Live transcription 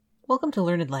Welcome to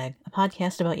Learned Lag, a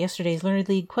podcast about yesterday's Learned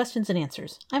League questions and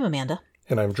answers. I'm Amanda.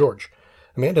 And I'm George.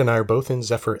 Amanda and I are both in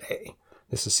Zephyr A.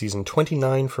 This is season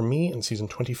 29 for me and season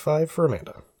 25 for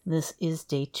Amanda. This is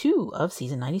day 2 of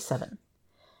season 97.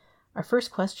 Our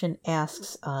first question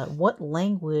asks, what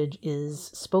language is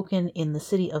spoken in the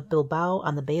city of Bilbao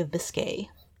on the Bay of Biscay?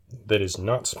 That is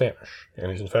not Spanish,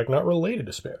 and is in fact not related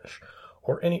to Spanish,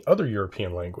 or any other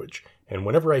European language. And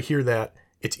whenever I hear that,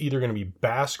 it's either going to be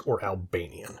Basque or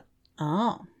Albanian.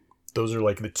 Oh. Those are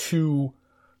like the two,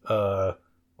 I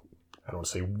don't want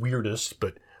to say weirdest,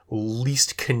 but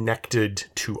least connected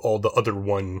to all the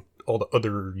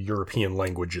other European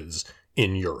languages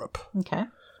in Europe. Okay.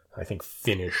 I think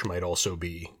Finnish might also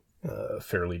be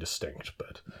fairly distinct,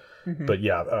 but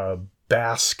yeah,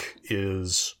 Basque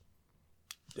is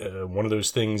one of those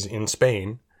things in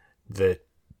Spain that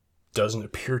doesn't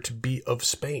appear to be of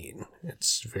Spain.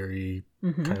 It's very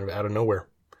kind of out of nowhere.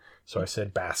 So I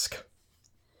said Basque.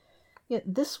 Yeah,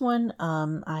 this one,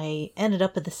 I ended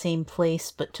up at the same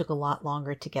place, but took a lot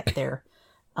longer to get there.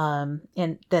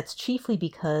 And that's chiefly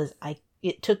because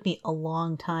it took me a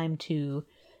long time to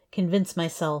convince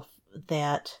myself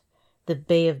that the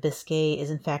Bay of Biscay is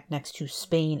in fact next to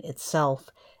Spain itself,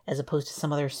 as opposed to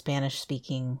some other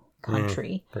Spanish-speaking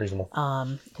country. Reasonable.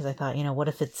 Because I thought, what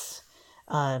if it's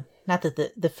not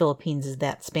that the Philippines is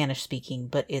that Spanish-speaking,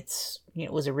 but it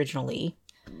was originally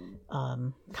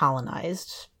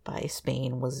colonized by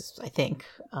Spain, was I think.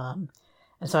 And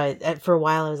so I for a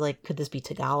while I was like, could this be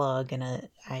Tagalog? And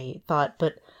I thought,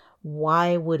 but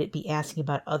why would it be asking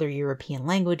about other European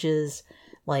languages?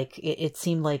 Like, it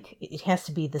seemed like it has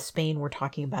to be the Spain we're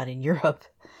talking about in Europe.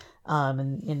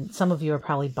 And some of you are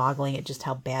probably boggling at just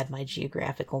how bad my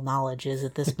geographical knowledge is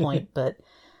at this point. But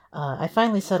I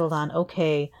finally settled on,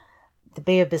 okay, the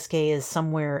Bay of Biscay is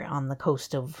somewhere on the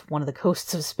coast of one of the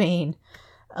coasts of Spain.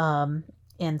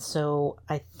 And so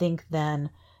I think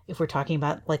then if we're talking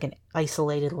about like an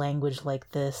isolated language like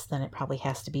this, then it probably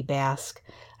has to be Basque.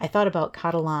 I thought about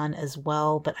Catalan as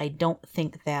well, but I don't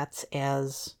think that's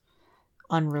as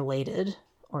unrelated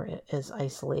or as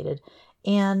isolated.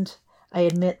 And I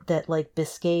admit that like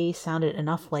Biscay sounded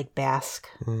enough like Basque,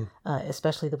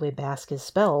 especially the way Basque is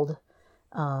spelled,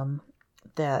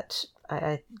 that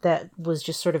that was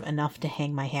just sort of enough to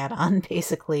hang my hat on,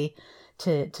 basically,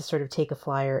 to sort of take a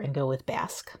flyer and go with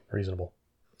Basque. Reasonable.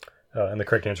 And the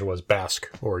correct answer was Basque,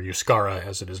 or Euskara,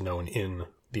 as it is known in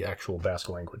the actual Basque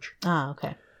language. Ah,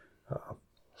 okay.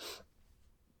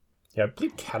 Yeah, I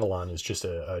believe Catalan is just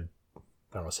I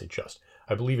don't want to say just,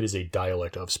 I believe it is a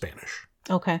dialect of Spanish.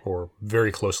 Okay. Or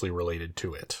very closely related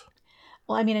to it.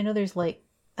 Well, I mean, I know there's like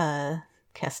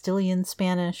Castilian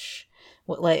Spanish.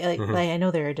 I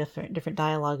know there are different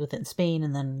dialogue within Spain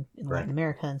and then in Latin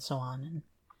America and so on.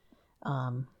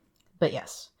 And but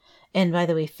yes. And by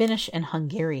the way, Finnish and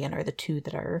Hungarian are the two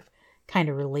that are kind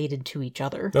of related to each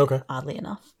other. Okay. Oddly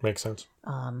enough. Makes sense.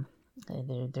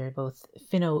 They're both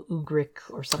Finno-Ugric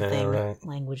or something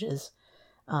languages.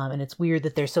 And it's weird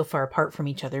that they're so far apart from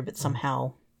each other, but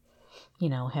somehow,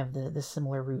 have the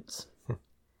similar roots.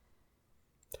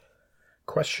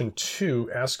 Question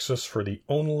 2 asks us for the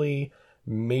only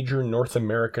major North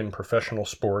American professional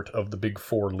sport of the Big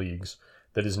Four leagues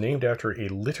that is named after a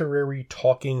literary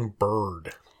talking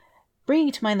bird.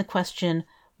 Bringing to mind the question,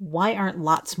 why aren't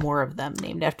lots more of them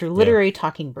named after literary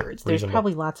talking birds? There's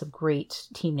probably lots of great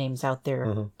team names out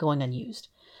there going unused.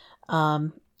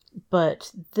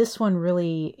 But this one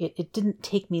really, it didn't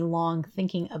take me long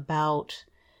thinking about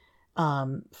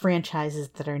franchises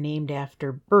that are named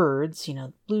after birds,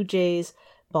 Blue Jays,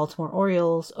 Baltimore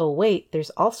Orioles. Oh, wait,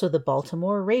 there's also the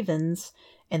Baltimore Ravens,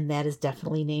 and that is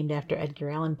definitely named after Edgar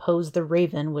Allan Poe's The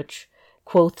Raven, which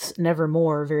quotes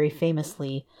Nevermore very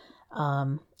famously.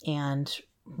 And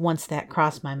once that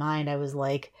crossed my mind, I was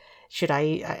like, should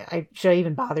I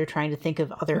even bother trying to think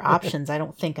of other options? I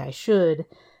don't think I should,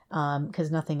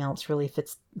 because nothing else really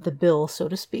fits the bill, so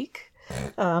to speak.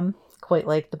 Quite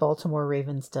like the Baltimore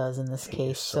Ravens does in this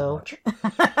case. So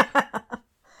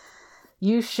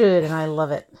you should, and I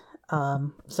love it.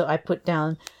 So I put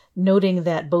down, noting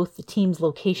that both the team's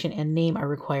location and name are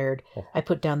required, I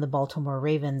put down the Baltimore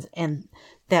Ravens, and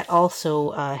that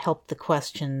also helped the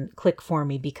question click for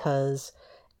me, because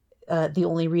the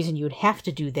only reason you would have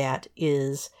to do that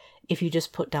is if you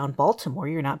just put down Baltimore,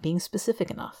 you're not being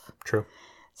specific enough. True.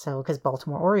 So, because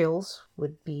Baltimore Orioles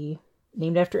would be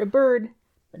named after a bird,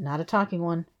 but not a talking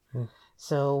one.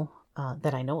 So,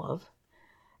 that I know of.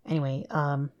 Anyway,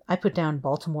 I put down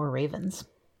Baltimore Ravens.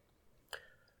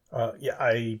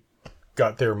 I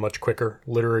got there much quicker.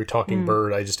 Literary talking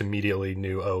bird, I just immediately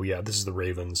knew, oh yeah, this is the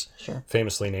Ravens. Sure.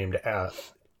 Famously named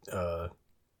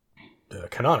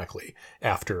canonically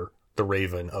after the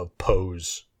Raven of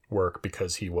Poe's work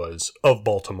because he was of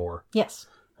Baltimore. Yes.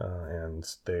 And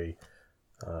they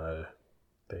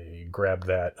grabbed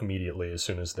that immediately as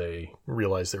soon as they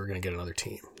realized they were going to get another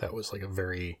team. That was like a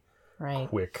very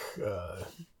quick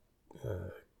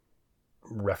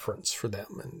reference for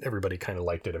them, and everybody kind of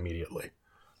liked it immediately.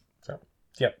 So,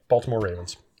 yeah, Baltimore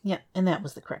Ravens. Yeah, and that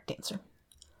was the correct answer.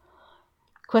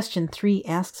 Question 3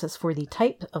 asks us for the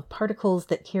type of particles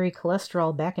that carry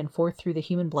cholesterol back and forth through the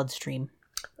human bloodstream.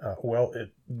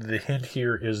 The hint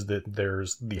here is that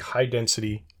there's the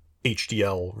high-density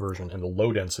HDL version and the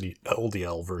low-density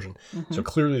LDL version. Mm-hmm. So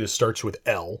clearly this starts with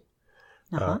L.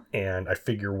 And I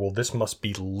figure, well, this must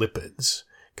be lipids,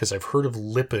 because I've heard of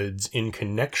lipids in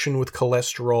connection with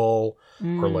cholesterol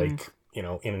or like, in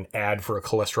an ad for a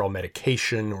cholesterol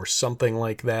medication or something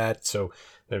like that. So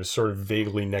they were sort of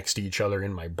vaguely next to each other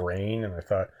in my brain. And I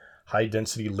thought,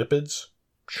 high-density lipids?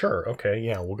 Sure. Okay.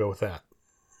 Yeah, we'll go with that.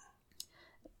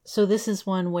 So this is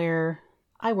one where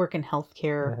I work in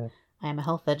healthcare. Mm-hmm. I am a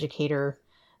health educator.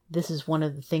 This is one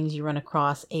of the things you run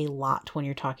across a lot when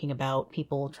you're talking about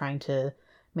people trying to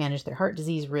manage their heart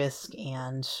disease risk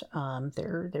and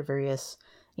their various,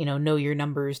 know your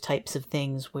numbers types of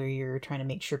things where you're trying to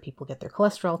make sure people get their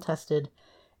cholesterol tested,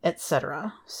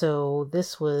 etc. So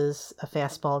this was a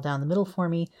fastball down the middle for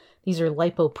me. These are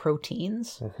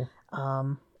lipoproteins.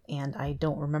 Mm-hmm. And I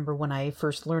don't remember when I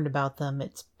first learned about them.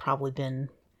 It's probably been,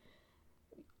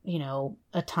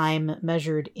 a time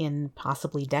measured in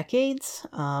possibly decades,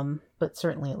 but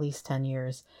certainly at least 10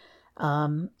 years.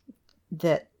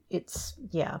 That it's,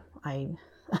 I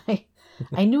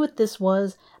knew what this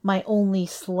was. My only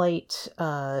slight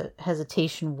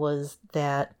hesitation was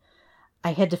that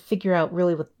I had to figure out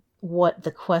really what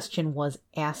the question was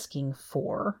asking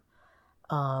for.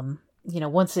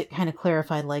 Once it kind of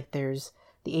clarified, like there's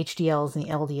the HDLs and the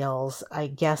LDLs, I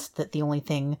guessed that the only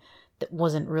thing that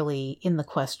wasn't really in the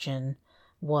question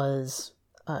was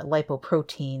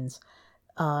lipoproteins.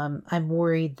 I'm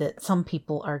worried that some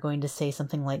people are going to say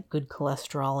something like good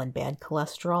cholesterol and bad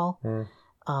cholesterol,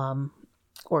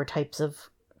 or types of,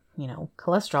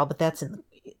 cholesterol, but that's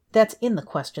in the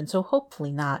question. So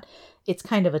hopefully not. It's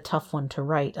kind of a tough one to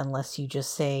write unless you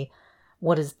just say,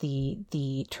 what is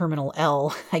the terminal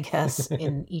L, I guess,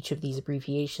 in each of these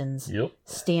abbreviations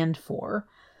stand for.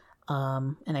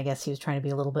 And I guess he was trying to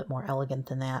be a little bit more elegant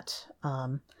than that.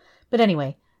 But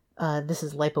anyway, this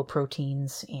is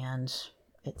lipoproteins, and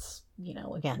it's,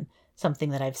 again,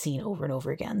 something that I've seen over and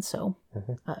over again. So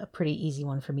a pretty easy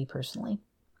one for me personally.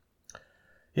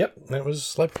 Yep, that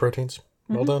was lipoproteins.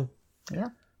 Well done. Yeah.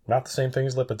 Not the same thing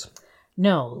as lipids.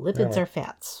 No, lipids are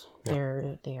fats.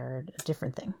 Yeah. They are a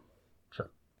different thing. Sure.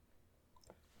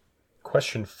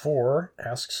 Question 4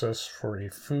 asks us for a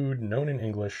food known in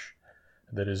English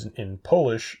that is in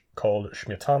Polish called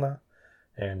śmietana,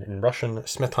 and in Russian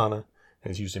smetana,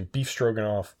 and is used in beef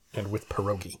stroganoff and with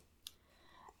pierogi.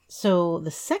 So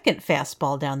the second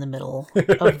fastball down the middle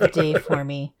of the day for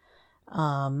me,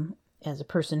 as a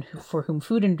person for whom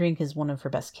food and drink is one of her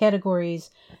best categories,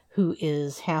 who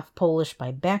is half Polish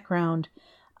by background.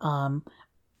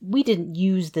 We didn't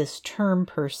use this term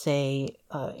per se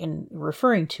in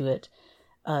referring to it.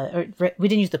 Or we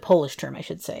didn't use the Polish term, I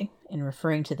should say, in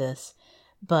referring to this.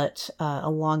 But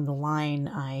along the line,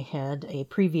 I had a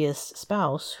previous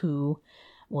spouse who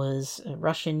was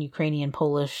Russian, Ukrainian,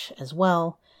 Polish as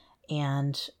well,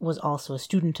 and was also a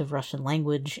student of Russian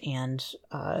language, and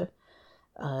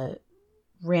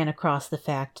ran across the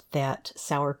fact that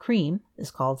sour cream is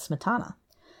called smetana.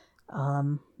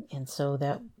 And so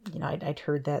that, I'd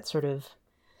heard that sort of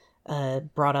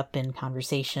brought up in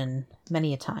conversation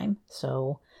many a time.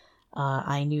 So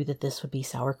I knew that this would be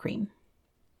sour cream.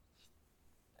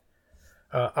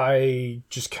 I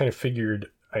just kind of figured,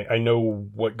 I know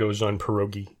what goes on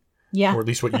pierogi. Yeah. Or at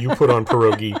least what you put on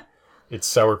pierogi. It's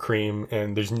sour cream,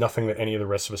 and there's nothing that any of the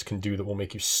rest of us can do that will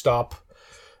make you stop.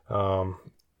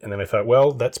 And then I thought,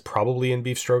 well, that's probably in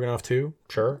beef stroganoff too.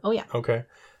 Sure. Oh, yeah. Okay.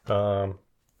 Do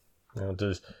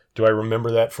I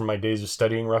remember that from my days of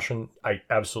studying Russian? I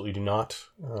absolutely do not.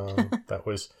 That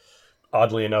was,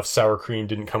 oddly enough, sour cream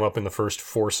didn't come up in the first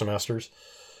 4 semesters.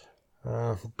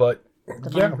 But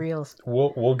Reels.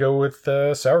 We'll go with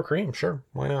sour cream. Sure,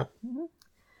 why not?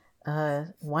 Mm-hmm.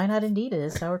 Why not? Indeed, it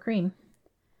is sour cream.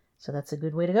 So that's a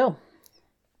good way to go.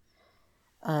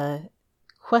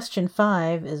 Question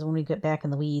 5 is when we get back in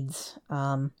the weeds,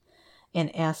 and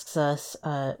asks us,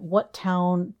 what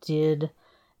town did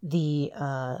the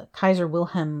Kaiser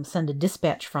Wilhelm send a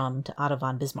dispatch from to Otto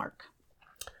von Bismarck?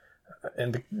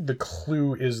 And the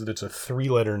clue is that it's a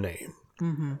 3-letter name,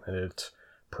 and it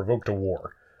provoked a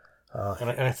war. And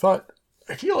I thought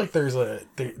I feel like there's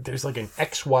like an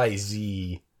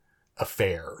XYZ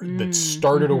affair that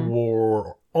started a war,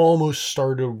 or almost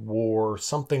started a war,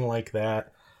 something like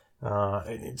that.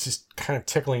 It's just kind of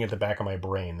tickling at the back of my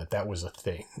brain that was a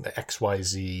thing. The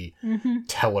XYZ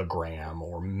telegram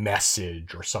or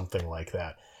message or something like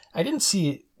that. I didn't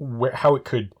see how it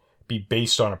could be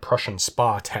based on a Prussian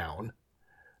spa town,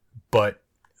 but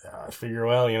I figure,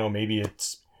 well, maybe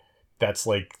that's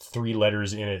like 3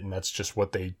 letters in it, and that's just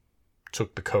what they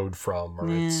took the code from, or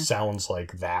it sounds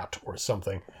like that or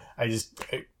something.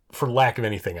 For lack of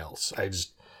anything else,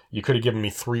 you could have given me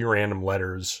 3 random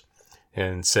letters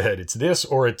and said it's this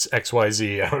or it's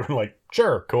XYZ. I would have been like,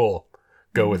 sure, cool,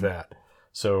 go with that.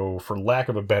 So for lack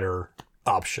of a better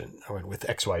option, I went with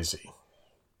XYZ.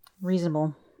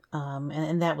 Reasonable.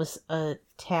 And that was a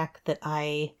tack that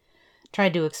I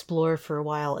tried to explore for a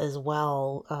while as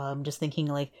well. Just thinking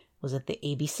like, was it the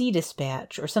ABC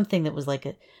dispatch or something that was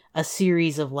like a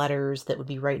series of letters that would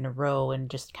be right in a row and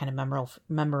just kind of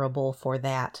memorable for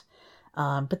that.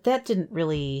 But that didn't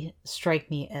really strike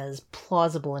me as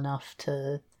plausible enough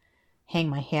to hang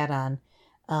my hat on.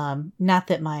 Not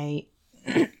that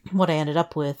what I ended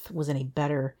up with was any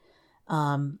better.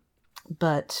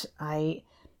 But I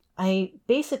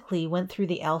basically went through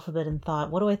the alphabet and thought,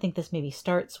 what do I think this maybe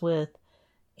starts with?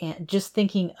 And just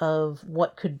thinking of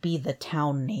what could be the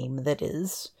town name that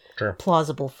is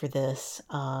plausible for this.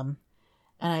 And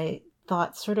I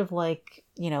thought sort of like,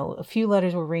 a few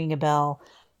letters were ringing a bell.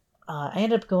 I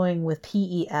ended up going with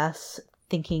PES,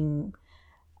 thinking,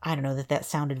 I don't know, that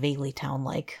sounded vaguely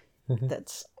town-like.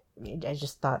 I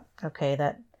just thought, okay,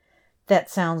 that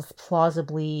sounds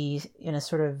plausibly in a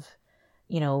sort of,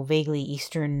 vaguely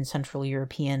Eastern Central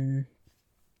European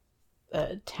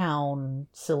town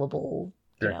syllable.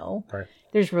 Right.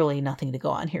 There's really nothing to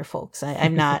go on here, folks.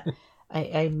 I'm not,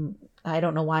 I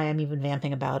don't know why I'm even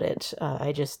vamping about it.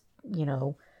 I just,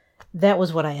 that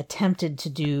was what I attempted to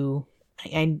do.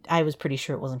 I was pretty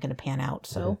sure it wasn't going to pan out.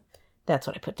 So that's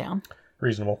what I put down.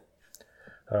 Reasonable.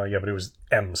 Yeah, but it was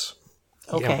Ems.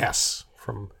 Okay. EMS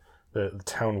from the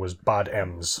town was Bad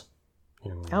Ems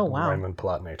in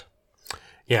Rhineland-Palatinate.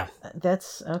 Yeah.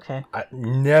 That's okay. I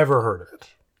never heard of it.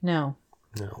 No.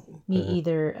 Me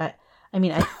either.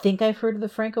 I think I've heard of the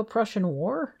Franco-Prussian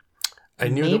War. I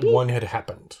knew that one had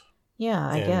happened. Yeah,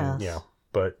 I guess. Yeah,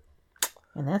 but...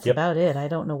 And that's about it. I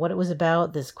don't know what it was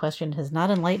about. This question has not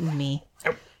enlightened me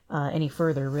any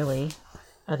further, really,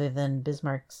 other than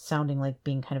Bismarck sounding like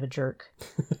being kind of a jerk.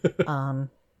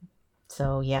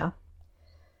 So, yeah.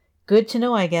 Good to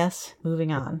know, I guess.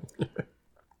 Moving on.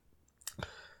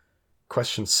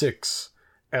 Question 6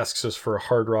 asks us for a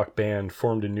hard rock band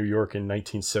formed in New York in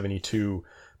 1972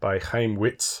 by Chaim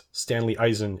Witz, Stanley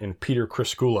Eisen, and Peter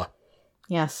Kriskula.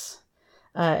 Yes.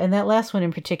 And that last one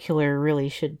in particular really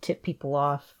should tip people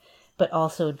off, but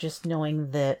also just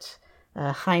knowing that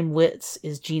Chaim Witz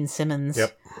is Gene Simmons.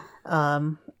 Yep.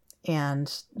 And,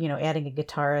 adding a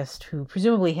guitarist who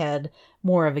presumably had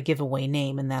more of a giveaway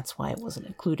name, and that's why it wasn't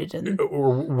included in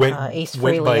Ace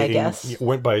Frehley, I guess.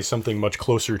 Went by something much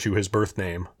closer to his birth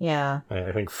name. Yeah.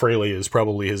 I think Frehley is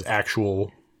probably his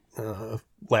actual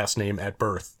last name at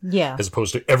birth. Yeah. As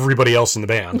opposed to everybody else in the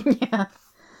band. Yeah.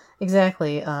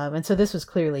 Exactly. And so this was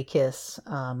clearly Kiss,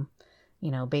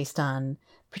 based on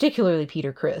particularly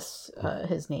Peter Criss.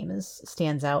 His name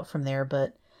stands out from there,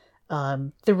 but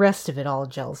the rest of it all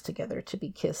gels together to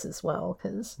be Kiss as well,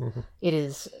 because it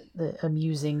is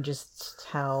amusing just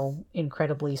how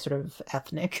incredibly sort of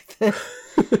ethnic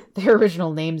their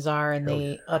original names are, and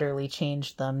they utterly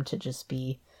changed them to just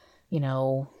be,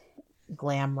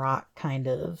 glam rock kind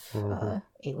of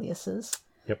aliases.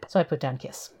 Yep. So I put down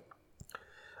Kiss.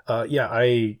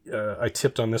 I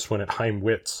tipped on this one at Chaim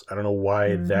Witz. I don't know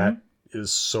why that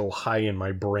is so high in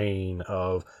my brain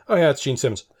of, it's Gene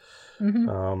Simmons.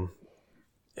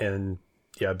 And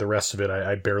yeah, the rest of it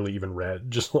I barely even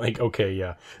read. Just like, okay,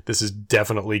 yeah, this is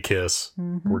definitely Kiss.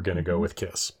 We're going to go with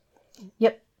Kiss.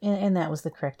 Yep, and that was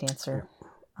the correct answer.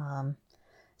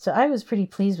 So I was pretty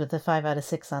pleased with the 5 out of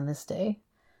 6 on this day.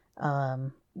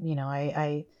 I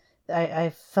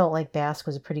felt like Basque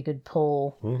was a pretty good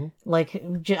pull,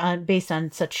 based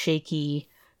on such shaky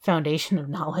foundation of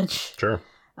knowledge. Sure.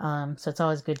 So it's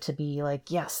always good to be like,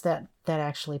 yes, that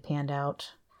actually panned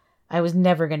out. I was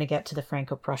never going to get to the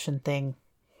Franco-Prussian thing,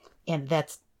 and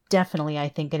that's definitely, I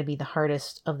think, going to be the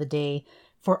hardest of the day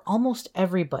for almost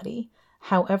everybody.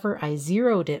 However, I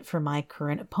zeroed it for my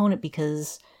current opponent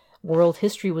because world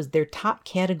history was their top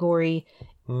category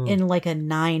in like a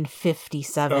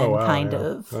 957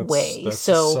 of way. That's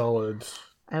so solid.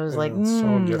 I was like,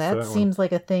 that seems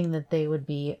like a thing that they would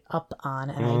be up on,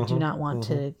 and I do not want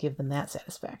to give them that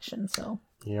satisfaction. So.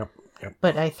 Yep.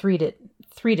 But I threed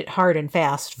it hard and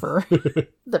fast for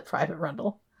the private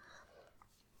rental.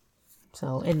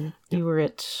 So, and you were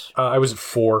at... I was at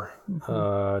 4.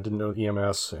 Didn't know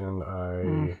EMS, and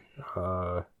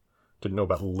I didn't know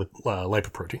about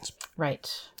lipoproteins.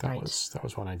 Right. That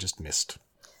was one I just missed.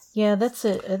 Yeah, that's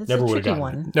a tricky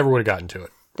one. Never would have gotten to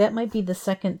it. That might be the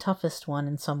second toughest one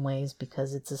in some ways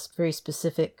because it's a very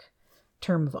specific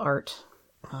term of art.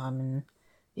 And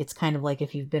it's kind of like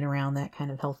if you've been around that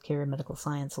kind of healthcare and medical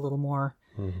science a little more,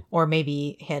 or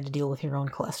maybe had to deal with your own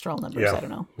cholesterol numbers. Yeah. I don't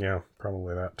know. Yeah,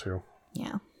 probably that too.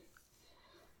 Yeah.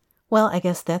 Well, I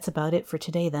guess that's about it for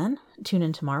today then. Tune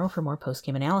in tomorrow for more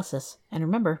post-game analysis. And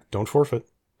remember, don't forfeit.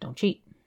 Don't cheat.